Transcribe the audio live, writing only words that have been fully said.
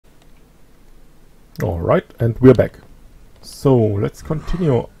Alright, and we're back. So, let's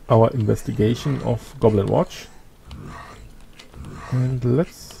continue our investigation of Goblin Watch. And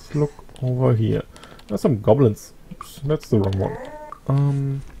let's look over here. There's some goblins. Oops, that's the wrong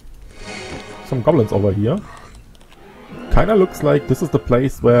one. Some goblins over here. Kinda looks like this is the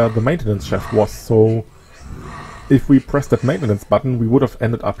place where the maintenance shaft was, so if we pressed that maintenance button we would have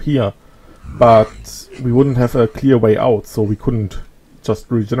ended up here. But we wouldn't have a clear way out, so we couldn't just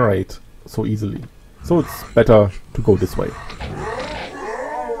regenerate so easily. So it's better to go this way.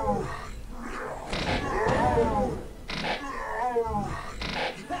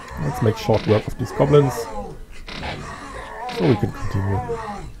 Let's make short work of these goblins, so we can continue.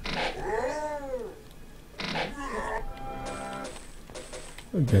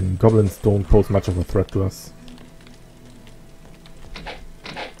 Again, goblins don't pose much of a threat to us.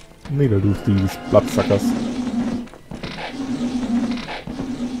 Neither do these bloodsuckers.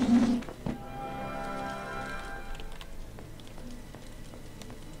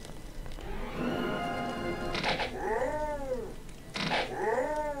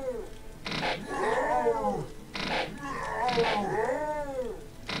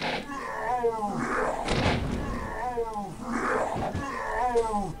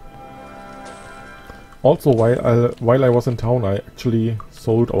 Also, while I was in town, I actually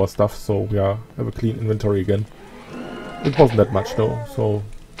sold our stuff, so we have a clean inventory again. It wasn't that much though, so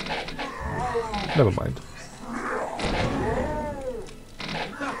never mind.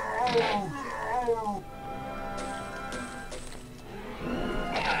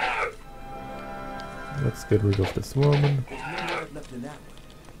 Let's get rid of this vermin.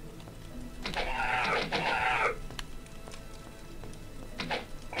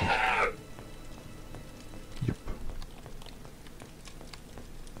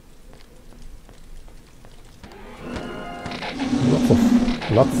 Lots of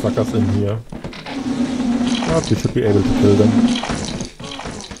bloodsuckers in here, but we should be able to kill them.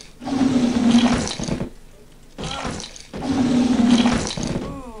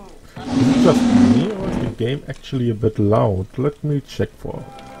 Is it just me, or is the game actually a bit loud? Let me check for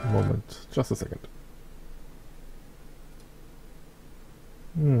a moment. Just a second.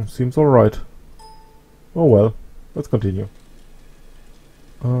 Seems alright. Oh well, let's continue.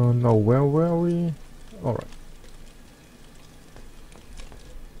 Now where were we? Alright.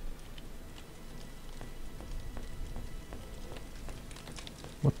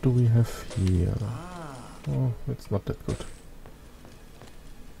 What do we have here? Oh, it's not that good.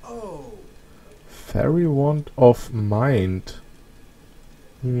 Oh. Fairy Wand of Mind.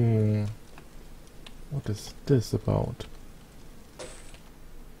 What is this about?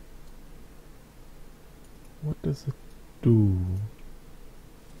 What does it do?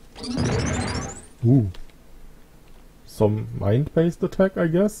 Ooh. Some mind-based attack, I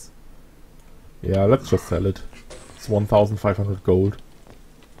guess? Yeah, let's just sell it. It's 1,500 gold.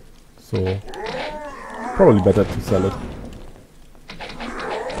 So, probably better to sell it.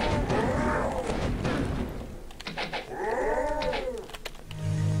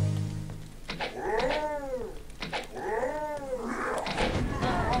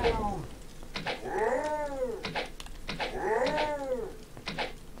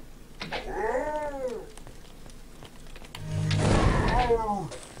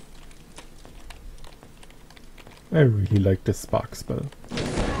 I really like this spark spell.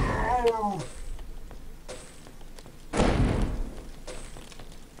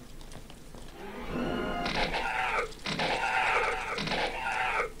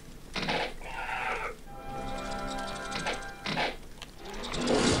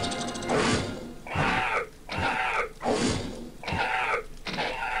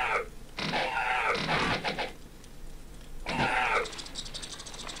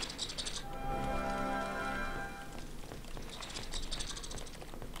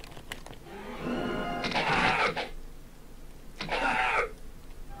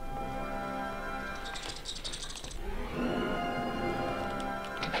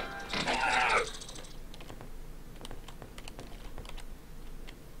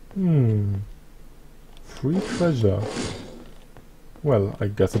 Free treasure. Well, I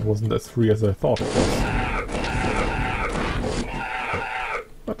guess it wasn't as free as I thought it was.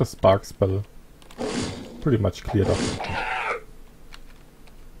 But the spark spell pretty much cleared up.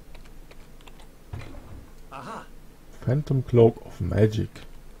 Aha. Phantom Cloak of Magic.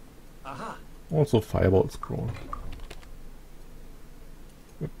 Aha. Also Fireball Scroll.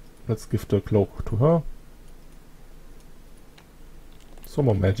 Let's give the cloak to her. Some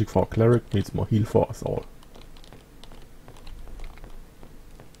more magic for our cleric means more heal for us all.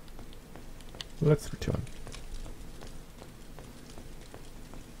 Let's return.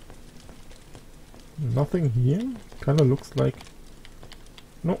 Nothing here? Kinda looks like...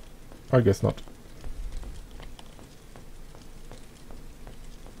 No, I guess not.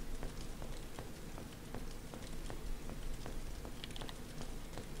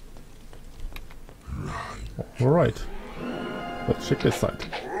 Alright. Let's check this side.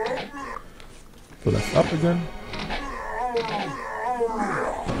 So that's up again.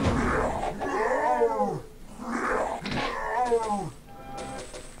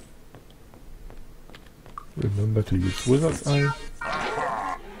 Remember to use Wizard's Eye.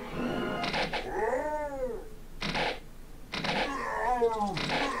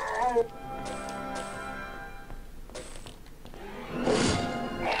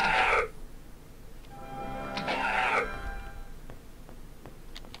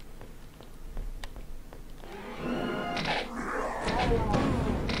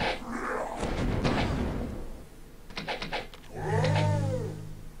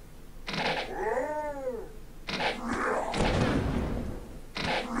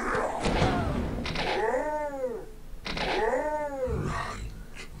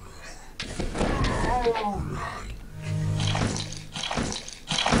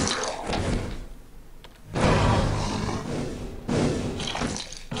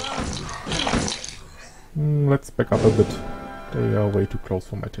 Let's back up a bit. They are way too close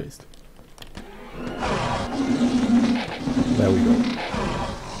for my taste. There we go.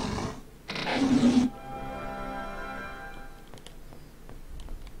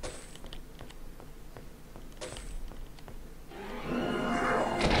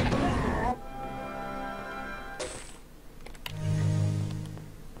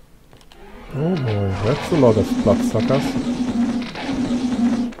 Oh boy, that's a lot of bloodsuckers.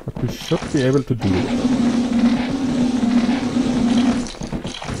 But we should be able to do it.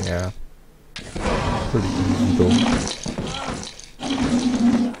 Yeah. Pretty easy though.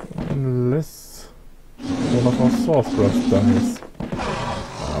 Unless one of our sorcerers dies.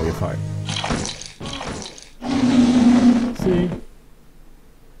 Ah, we're fine. See?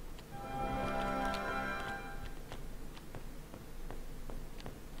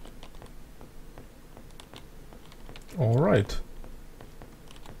 Alright.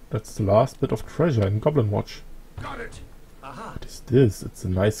 That's the last bit of treasure in Goblin Watch. Got it. Aha. What is this? It's a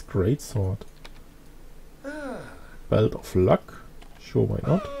nice greatsword. Belt of Luck? Sure, why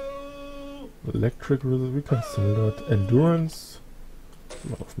not? Electric resist, we can sell that. Endurance. A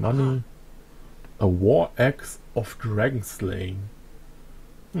lot of money. A War Axe of Dragon Slaying.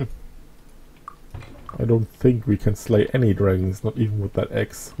 I don't think we can slay any dragons, not even with that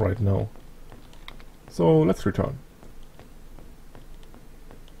axe right now. So let's return.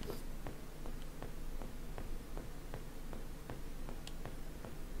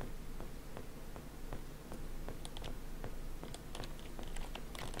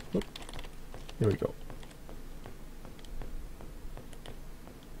 Here we go.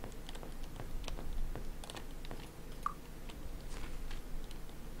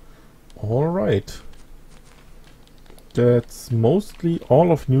 Alright. That's mostly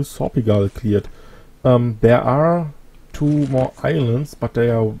all of New Sorpigal cleared. There are 2 more islands, but they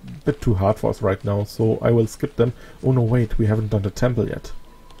are a bit too hard for us right now, so I will skip them. Oh no, wait, we haven't done the temple yet.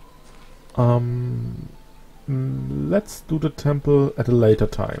 Let's do the temple at a later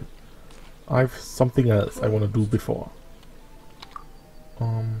time. I've something else I want to do before.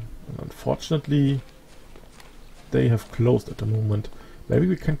 And unfortunately, they have closed at the moment. Maybe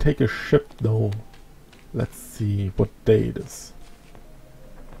we can take a ship though. Let's see what day it is.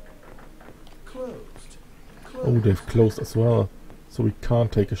 Closed. Oh, they've closed as well. So we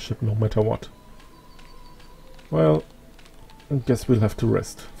can't take a ship no matter what. Well, I guess we'll have to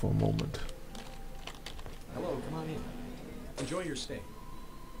rest for a moment. Hello, come on in. Enjoy your stay.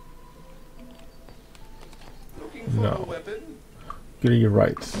 Looking for No. a weapon? You're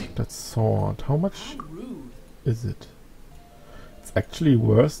right. That sword. How much How rude. is it? It's actually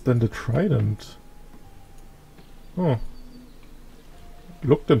worse than the trident. Oh.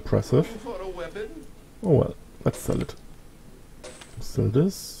 Looked impressive. Looking for a weapon? Oh well, let's sell it. Sell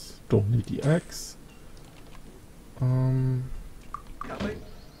this. Don't need the axe. Coming.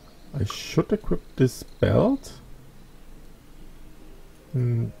 I should equip this belt.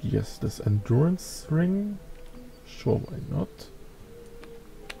 Yes, this endurance ring. Sure, why not?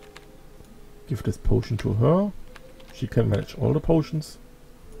 Give this potion to her. She can manage all the potions.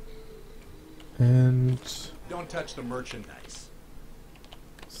 And Don't touch the merchandise.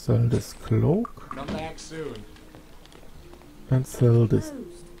 sell this cloak. Come back soon. And sell this.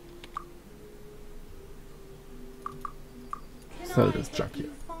 Sell this junk here.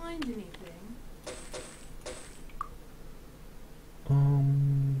 Find anything?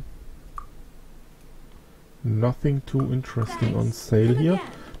 nothing too interesting on sale here,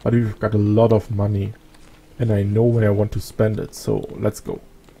 but we've got a lot of money and I know where I want to spend it, so let's go.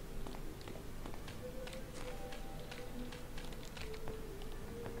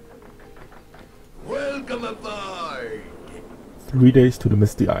 Welcome aboard! 3 days to the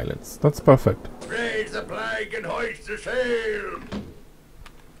Misty Islands. That's perfect. Raise the flag and hoist the sail!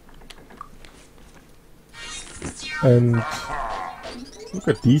 And look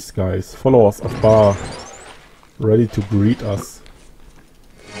at these guys, followers of Bar, ready to greet us.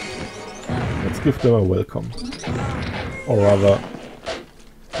 Let's give them a welcome. Or rather,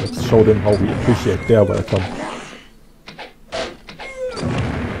 let's show them how we appreciate their welcome.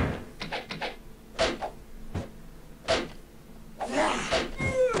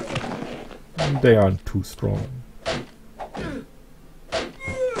 And they aren't too strong.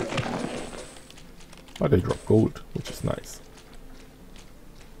 But they drop gold, which is nice.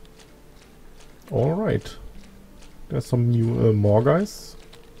 Alright. There's some new more guys.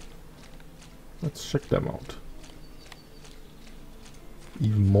 Let's check them out.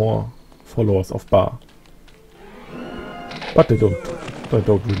 Even more followers of Bar. But they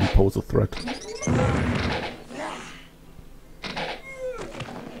don't really pose a threat.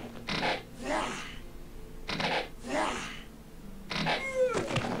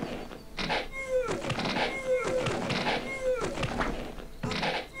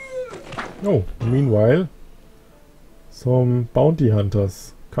 Oh, meanwhile, some bounty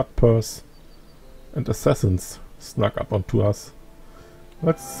hunters, cutpurse, and assassins snuck up onto us.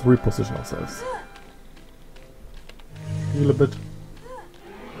 Let's reposition ourselves. Heal a bit.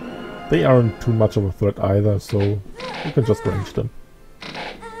 They aren't too much of a threat either, so we can just range them.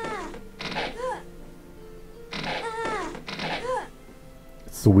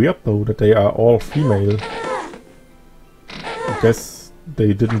 It's so weird though that they are all female. I guess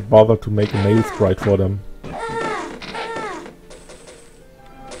they didn't bother to make a male sprite for them.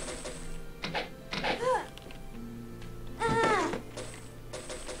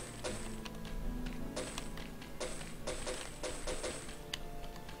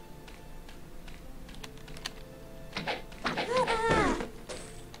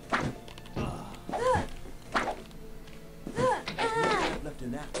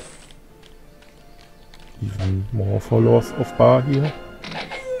 Even more followers of Bar here.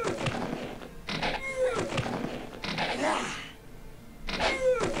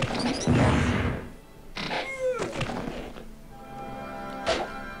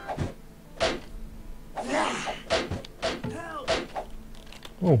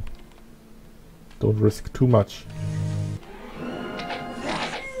 Oh, don't risk too much.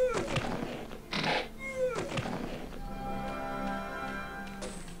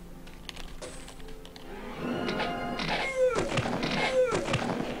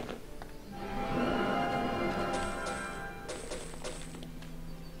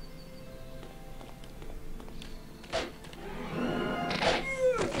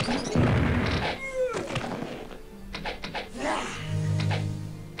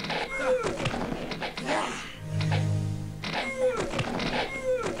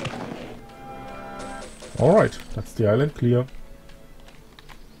 Alright, that's the island clear.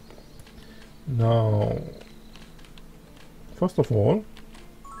 Now, first of all,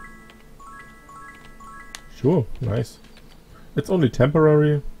 sure, nice. It's only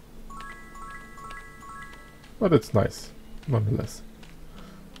temporary, but it's nice, nonetheless.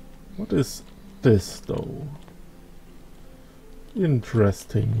 What is this, though?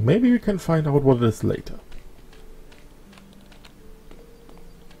 Interesting. Maybe we can find out what it is later.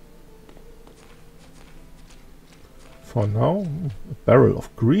 For now, a barrel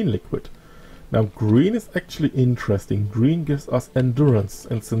of green liquid. Now green is actually interesting. Green gives us endurance,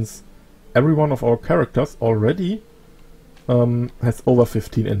 and since every one of our characters already has over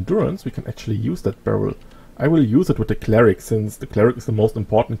 15 endurance, we can actually use that barrel. I will use it with the cleric, since the cleric is the most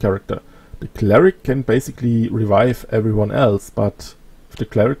important character. The cleric can basically revive everyone else, but if the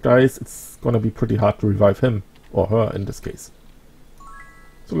cleric dies, it's gonna be pretty hard to revive him, or her in this case.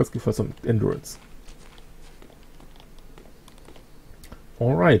 So let's give her some endurance.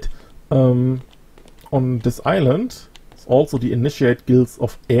 Alright, on this island, it's also the initiate guilds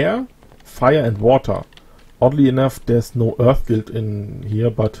of air, fire and water. Oddly enough, there's no earth guild in here,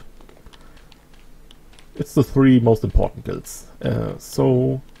 but it's the 3 most important guilds.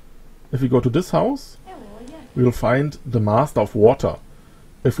 So, if we go to this house, we'll find the Master of Water.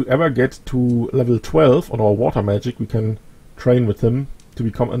 If we ever get to level 12 on our water magic, we can train with him to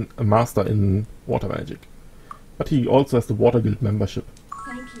become a master in water magic. But he also has the Water Guild membership.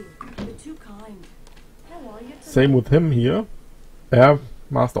 Same with him here. Air,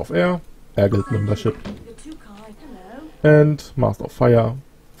 Master of Air, Air Guild membership. And Master of Fire,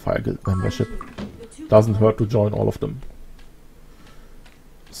 Fire Guild membership. Doesn't hurt to join all of them.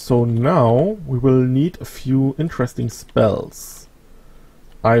 So now we will need a few interesting spells.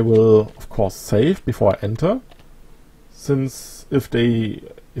 I will of course save before I enter, since if they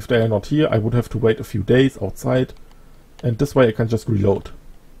are not here I would have to wait a few days outside, and this way I can just reload.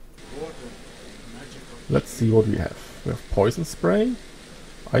 Let's see what we have. We have Poison Spray,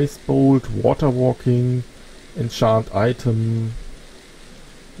 Ice Bolt, Water Walking, Enchant Item,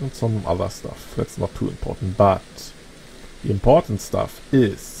 and some other stuff. That's not too important, but the important stuff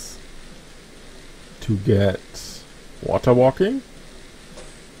is to get Water Walking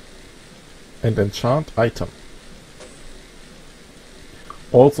and Enchant Item.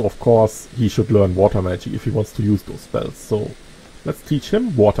 Also, of course, he should learn Water Magic if he wants to use those spells, so let's teach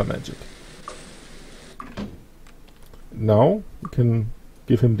him Water Magic. Now we can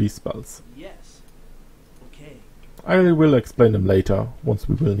give him these spells. Yes. Okay. I will explain them later, once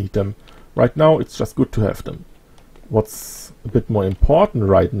we will need them. Right now it's just good to have them. What's a bit more important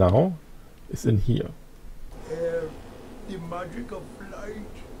right now is in here. The magic of flight.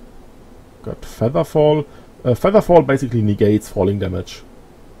 Got Featherfall. Featherfall basically negates falling damage.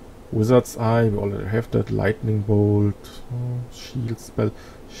 Wizard's Eye, we already have that. Lightning Bolt. Shield Spell.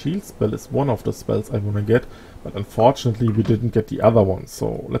 Shield Spell is one of the spells I want to get, but unfortunately we didn't get the other one,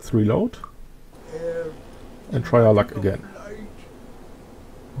 so let's reload and try our luck again.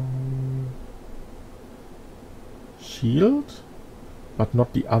 Shield, but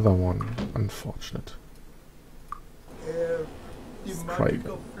not the other one, unfortunate. Let's try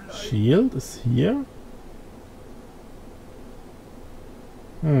again. Shield is here.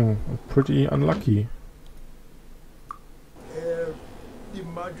 I'm pretty unlucky. The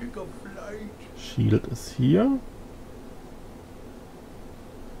magic of flight. Shield is here.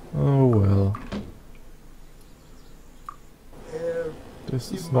 Oh well.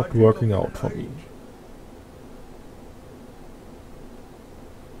 This is not working out for me.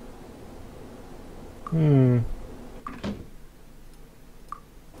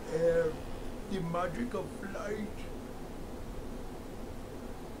 The magic of flight.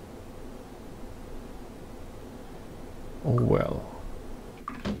 Oh well.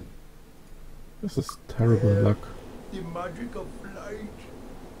 This is terrible luck. The magic of flight.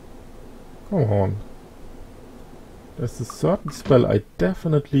 Come on. There's a certain spell I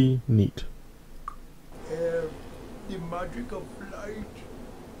definitely need. The magic of flight.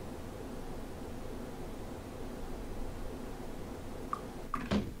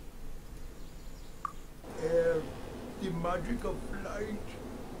 The magic of flight.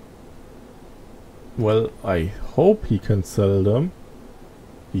 Well, I hope he can sell them.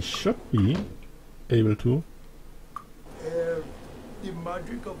 He should be able to. The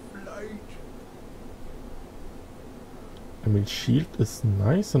magic of flight. I mean, shield is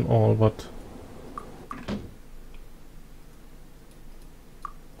nice and all, but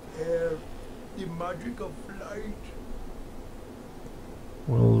the magic of flight.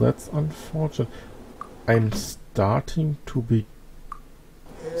 well, that's unfortunate. I'm starting to The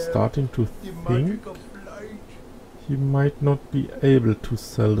think magic of flight. he might not be able to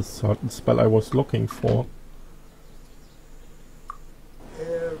sell the certain spell I was looking for.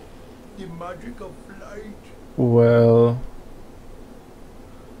 The magic of flight. Well,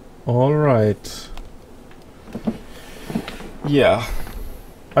 alright. Yeah,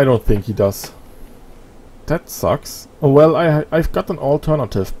 I don't think he does. That sucks. Oh, well, I've got an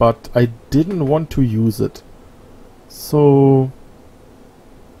alternative, but I didn't want to use it. So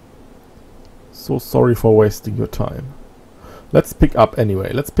sorry for wasting your time. Let's pick up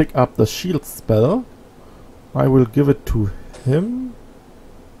anyway. Let's pick up the shield spell. I will give it to him.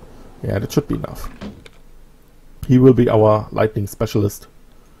 Yeah, that should be enough. He will be our lightning specialist.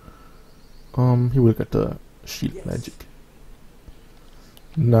 He will get the shield magic.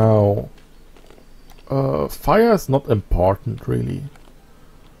 Now, fire is not important really.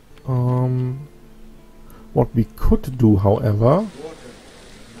 What we could do, however,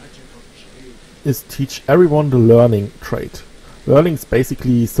 is teach everyone the learning trait. Learning is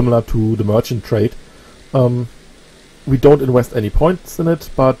basically similar to the merchant trait. We don't invest any points in it,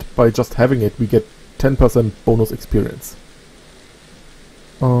 but by just having it we get 10% bonus experience.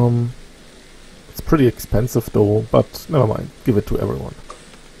 It's pretty expensive though, but never mind, give it to everyone.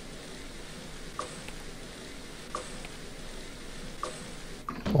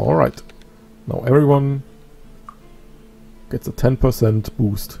 Alright, now everyone gets a 10%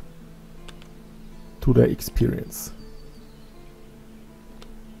 boost to their experience.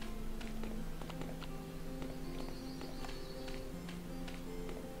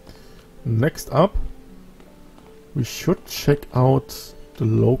 Next up, We should check out the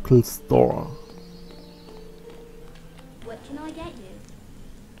local store. What can I get you?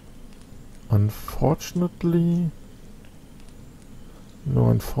 Unfortunately... No,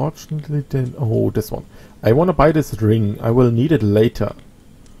 unfortunately then... Oh, this one. I wanna buy this ring. I will need it later.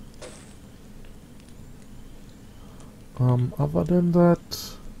 Other than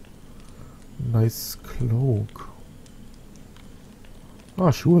that... Nice cloak. Ah,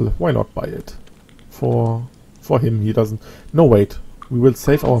 sure. Why not buy it? For him, he doesn't... No, wait. We will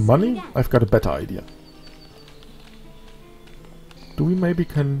save our money? I've got a better idea. Do we maybe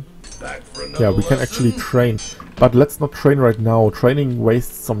can... Yeah, we can actually train. But let's not train right now. Training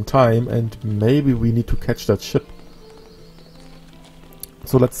wastes some time and maybe we need to catch that ship.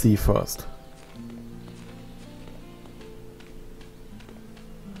 So let's see first.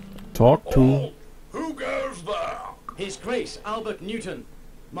 Talk to... Who goes there? His Grace Albert Newton,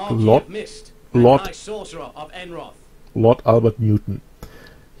 Marquis Lord- of Mist, Lord- and High Sorcerer of Enroth. Lord Albert Newton.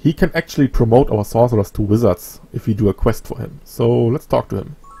 He can actually promote our sorcerers to wizards if we do a quest for him. So let's talk to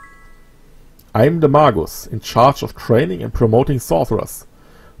him. I'm the Magus, in charge of training and promoting sorcerers.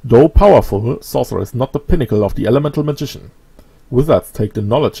 Though powerful, sorcerer is not the pinnacle of the elemental magician. Wizards take the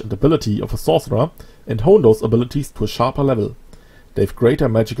knowledge and ability of a sorcerer and hone those abilities to a sharper level. They have greater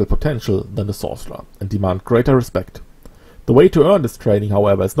magical potential than the sorcerer and demand greater respect. The way to earn this training,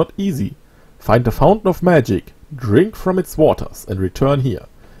 however, is not easy. Find a fountain of magic, drink from its waters, and return here.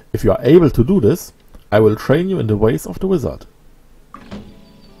 If you are able to do this, I will train you in the ways of the wizard.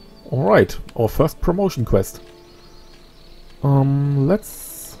 Alright, our first promotion quest.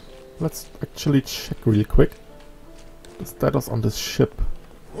 Let's actually check real quick the status on this ship.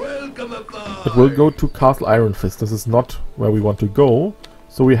 Welcome aboard. It will go to Castle Iron Fist. This is not where we want to go,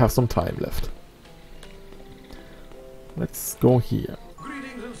 so we have some time left. Let's go here.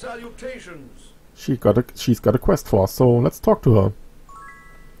 Greetings and salutations. She's got a quest for us, so let's talk to her.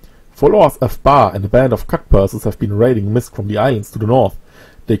 Followers of Bar and a band of cutpurses have been raiding Mist from the islands to the north.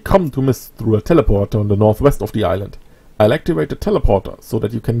 They come to Mist through a teleporter on the northwest of the island. I'll activate the teleporter so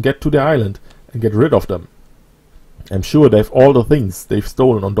that you can get to the island and get rid of them. I'm sure they have all the things they've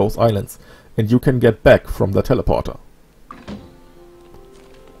stolen on those islands, and you can get back from the teleporter.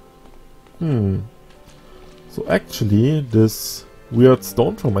 So actually, this weird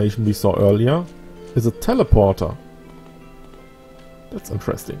stone formation we saw earlier is a teleporter. That's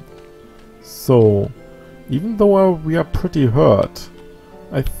interesting. So, even though we are pretty hurt,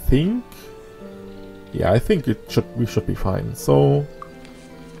 I think... Yeah, I think we should be fine. So,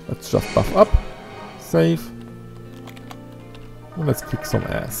 let's just buff up, save, and let's kick some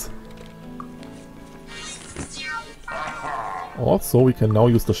ass. Also, we can now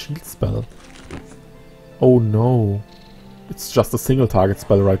use the shield spell. Oh no. It's just a single target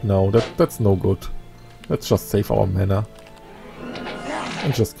spell right now. That's no good. Let's just save our mana.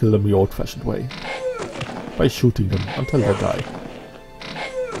 And just kill them the old-fashioned way. By shooting them until they die.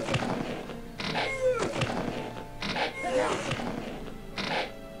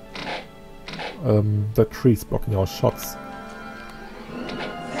 That tree's blocking our shots.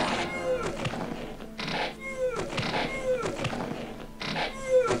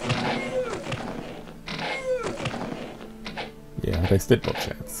 Yeah, they stood no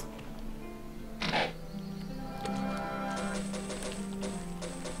chance.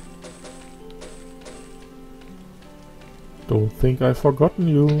 Don't think I've forgotten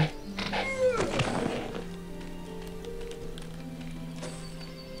you.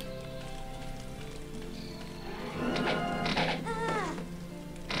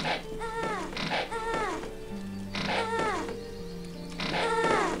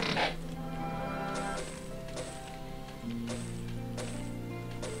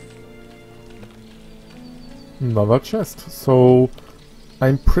 Another chest. So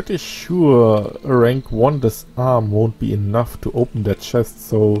I'm pretty sure a rank 1 disarm won't be enough to open that chest,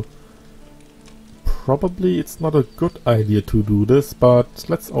 so probably it's not a good idea to do this, but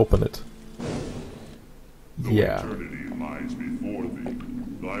let's open it. Yeah.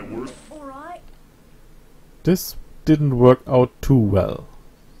 Alright. This didn't work out too well.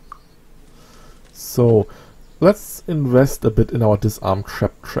 So let's invest a bit in our disarm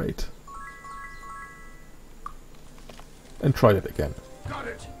trap trait. And try it again. Got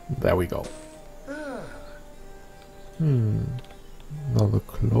it. There we go. Another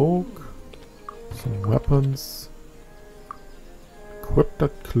cloak. Some weapons. Equip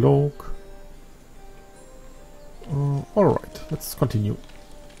that cloak. Alright, let's continue.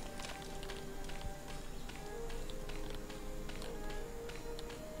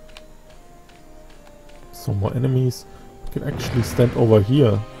 Some more enemies. We can actually stand over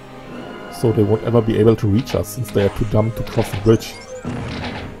here so they won't ever be able to reach us since they are too dumb to cross the bridge.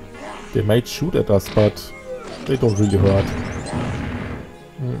 They might shoot at us, but they don't really hurt.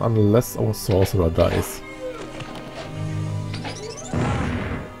 Unless our sorcerer dies.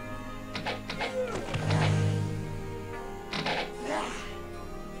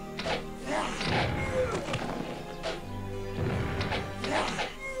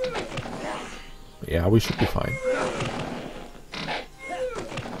 Yeah, we should be fine.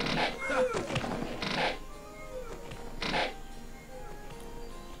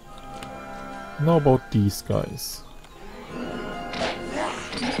 Now about these guys.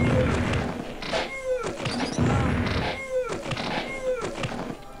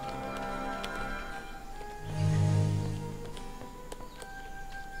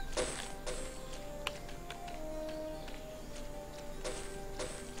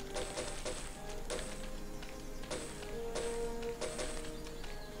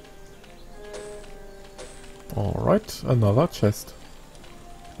 Alright, another chest.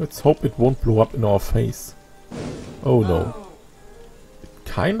 Let's hope it won't blow up in our face. Oh no. It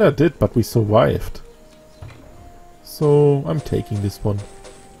kinda did, but we survived. So I'm taking this one.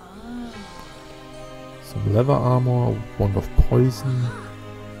 Some leather armor, wand of poison,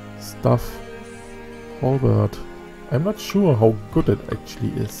 stuff, halberd. I'm not sure how good it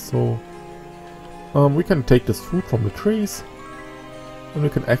actually is, so we can take this food from the trees and we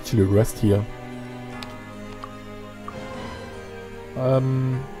can actually rest here.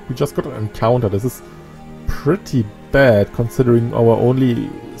 We just got an encounter. This is pretty bad considering our only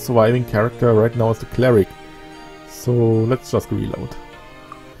surviving character right now is the cleric. So let's just reload.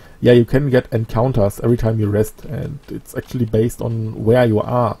 Yeah, you can get encounters every time you rest, and it's actually based on where you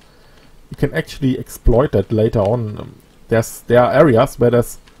are. You can actually exploit that later on. There are areas where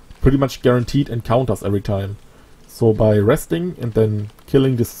there's pretty much guaranteed encounters every time. So by resting and then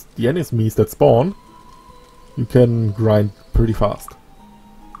killing the enemies that spawn, you can grind pretty fast.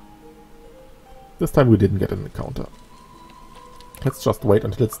 This time we didn't get an encounter. Let's just wait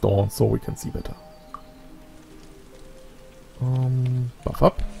until it's dawn so we can see better. Buff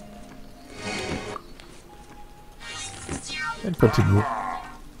up. And continue.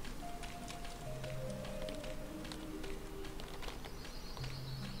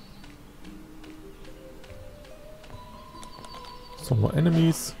 Some more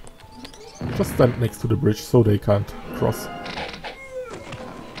enemies. Just stand next to the bridge so they can't cross.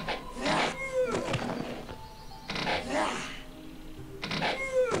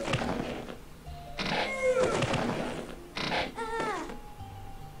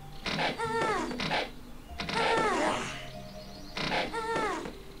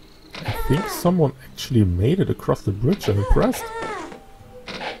 I think someone actually made it across the bridge. I'm impressed.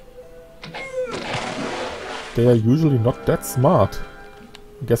 They are usually not that smart.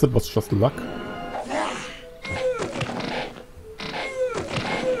 I guess it was just luck.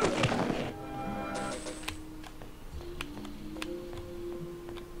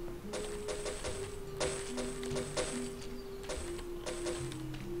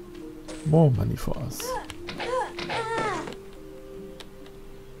 More money for us.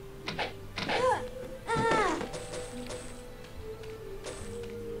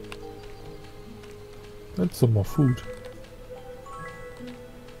 And some more food.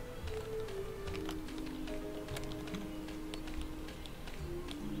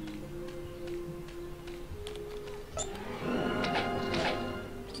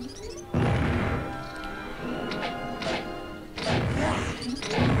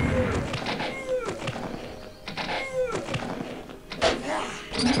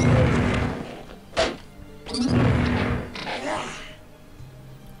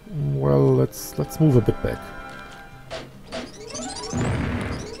 Well, let's move a bit back.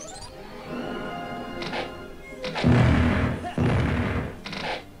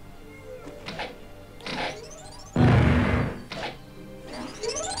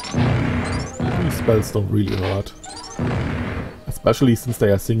 These spells don't really hurt, especially since they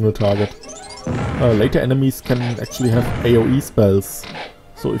are single target. Later enemies can actually have AoE spells,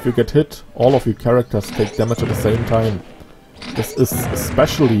 so if you get hit, all of your characters take damage at the same time. This is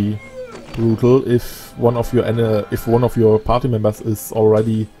especially brutal if one of your party members is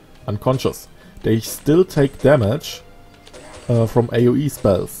already unconscious. They still take damage from AoE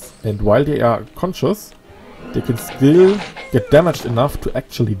spells, and while they are conscious, they can still get damaged enough to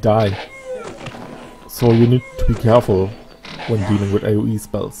actually die. So you need to be careful when dealing with AoE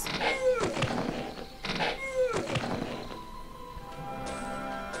spells.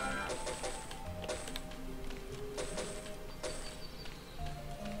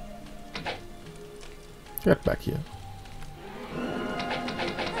 Get back here.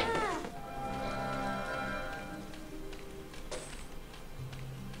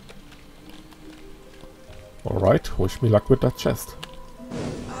 Alright, wish me luck with that chest.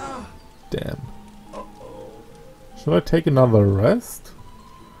 Damn. Should I take another rest?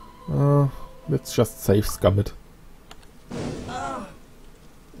 Let's just save scum it.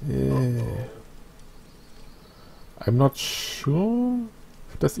 Yeah. I'm not sure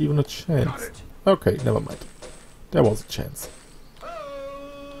if there's even a chance. Okay, never mind. There was a chance.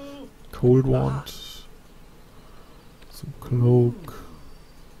 Cold wand. Some cloak.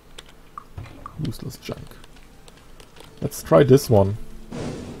 Useless junk. Let's try this one.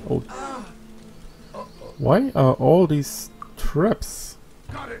 Oh. Why are all these traps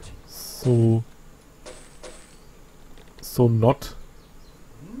so not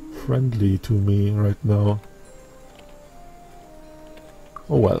friendly to me right now?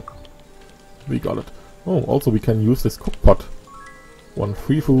 Oh well. We got it. Oh, also we can use this cook pot. 1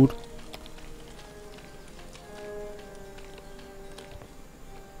 free food.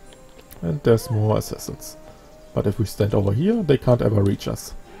 And there's more assassins. But if we stand over here, they can't ever reach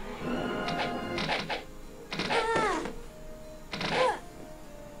us.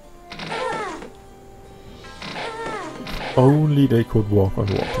 Only they could walk on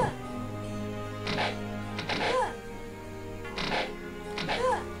water.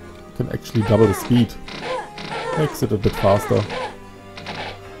 Can actually double the speed. Makes it a bit faster.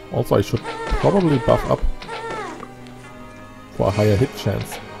 Also, I should probably buff up for a higher hit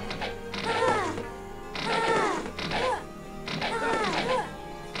chance.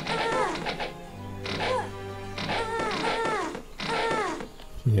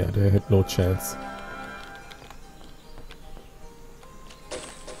 Yeah, they had no chance.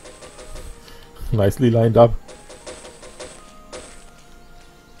 Nicely lined up.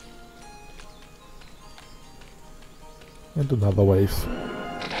 And another wave.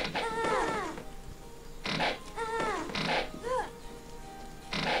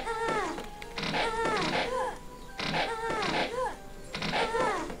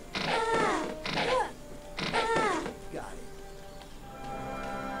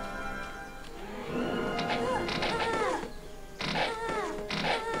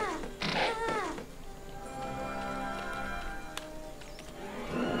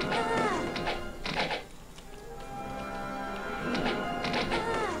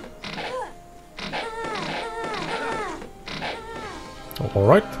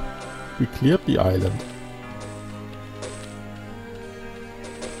 Alright, we cleared the island.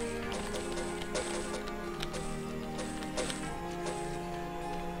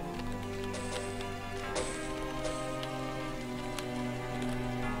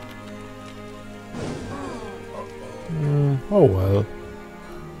 Oh well.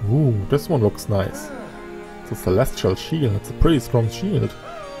 Ooh, this one looks nice. It's a celestial shield, it's a pretty strong shield.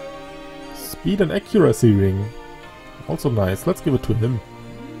 Speed and accuracy ring. Also nice, let's give it to him.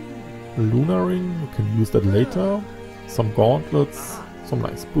 Lunar ring, we can use that later. Some gauntlets, some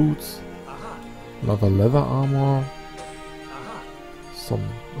nice boots. Another leather armor. Some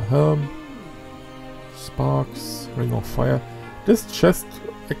helm. Sparks, ring of fire. This chest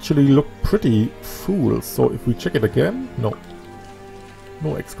actually looked pretty full, so if we check it again, no.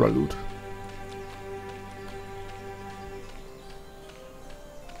 No extra loot.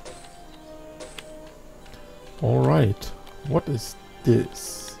 Alright, what is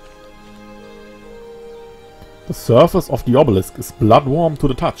this? The surface of the obelisk is blood warm to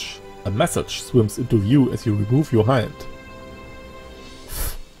the touch. A message swims into view as you remove your hand.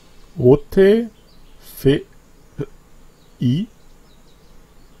 Ote fe I?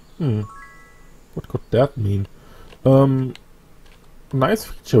 What could that mean? Nice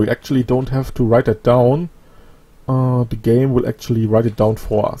feature, we actually don't have to write it down. The game will actually write it down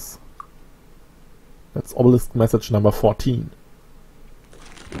for us. That's obelisk message number 14.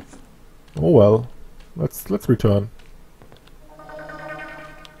 Oh well, let's return.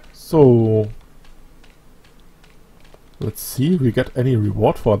 So let's see if we get any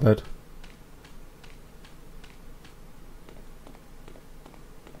reward for that.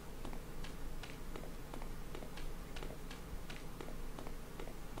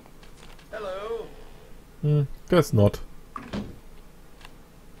 Hello. Guess not.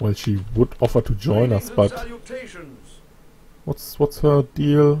 Well, she would offer to join us, but what's her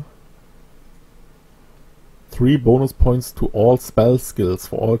deal? 3 bonus points to all spell skills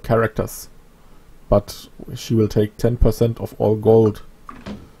for all characters, but she will take 10% of all gold.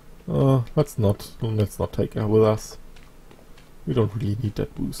 Let's not take her with us. We don't really need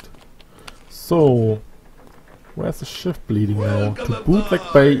that boost. So, where's the shift leading now? To Bootleg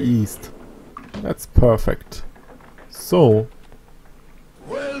Bay East. That's perfect. So,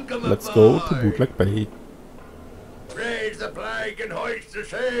 let's go to Bootleg Bay. Raise the flag and hoist the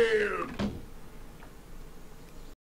sail.